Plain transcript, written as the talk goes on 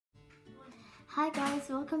Hi guys,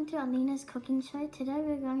 welcome to Alina's cooking show. Today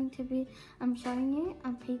we're going to be showing you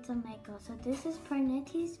a pizza maker. So this is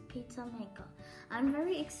PRINETTI's pizza maker. I'm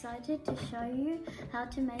very excited to show you how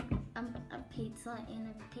to make a pizza in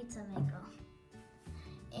a pizza maker.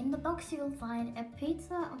 In the box you'll find a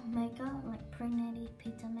pizza maker, like PRINETTI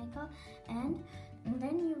pizza maker, and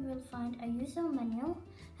then you will find a user manual,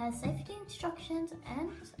 has safety instructions and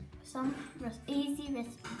some easy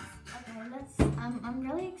recipes. Okay, I'm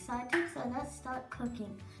really excited, so let's start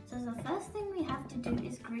cooking. So the first thing we have to do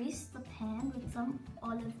is grease the pan with some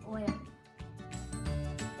olive oil.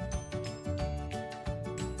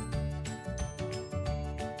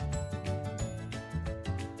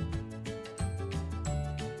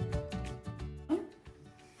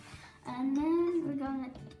 And then we're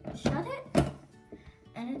gonna shut it,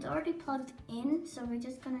 and it's already plugged in, so we're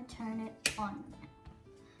just gonna turn it on.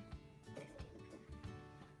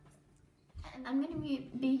 I'm going to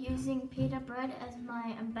be using pita bread as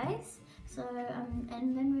my base, so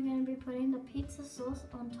and then we're going to be putting the pizza sauce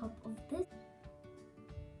on top of this.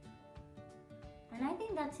 And I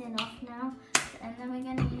think that's enough now, and then we're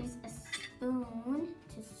going to use a spoon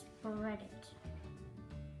to spread it.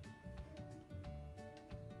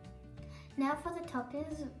 Now for the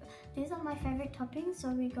toppings, these are my favorite toppings, so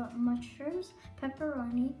we got mushrooms,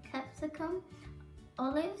 pepperoni, capsicum,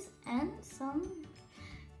 olives and some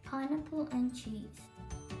pineapple and cheese.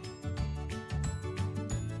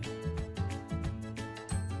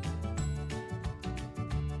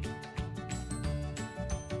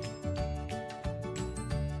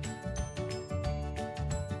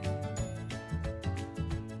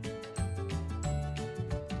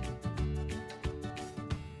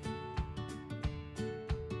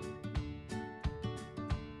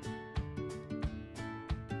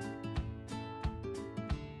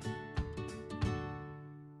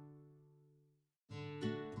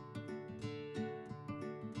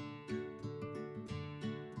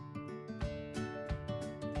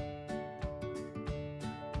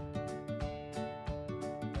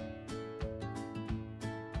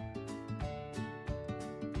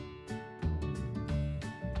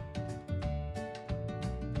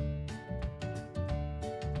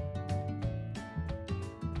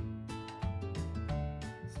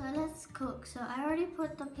 Let's cook. So I already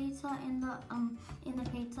put the pizza in the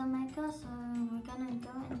pizza maker, so we're gonna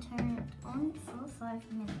go and turn it on for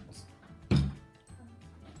 5 minutes.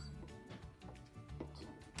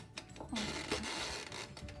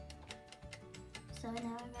 So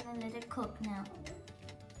now we're gonna let it cook now.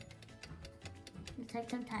 It'll take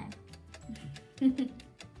some time. There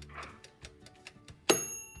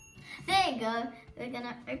you go. We're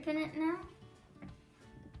gonna open it now.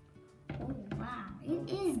 Oh wow, it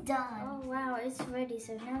is done. Oh wow, it's ready.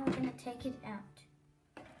 So now we're gonna take it out.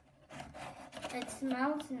 It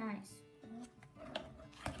smells nice.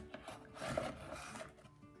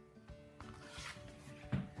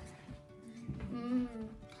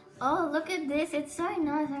 Oh, look at this. It's so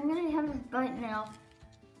nice. I'm gonna have a bite now.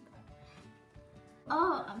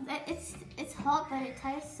 Oh, it's hot, but it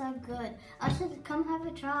tastes so good. I should come have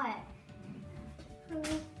a try.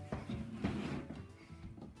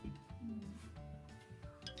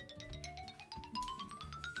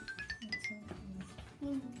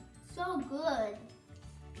 So good.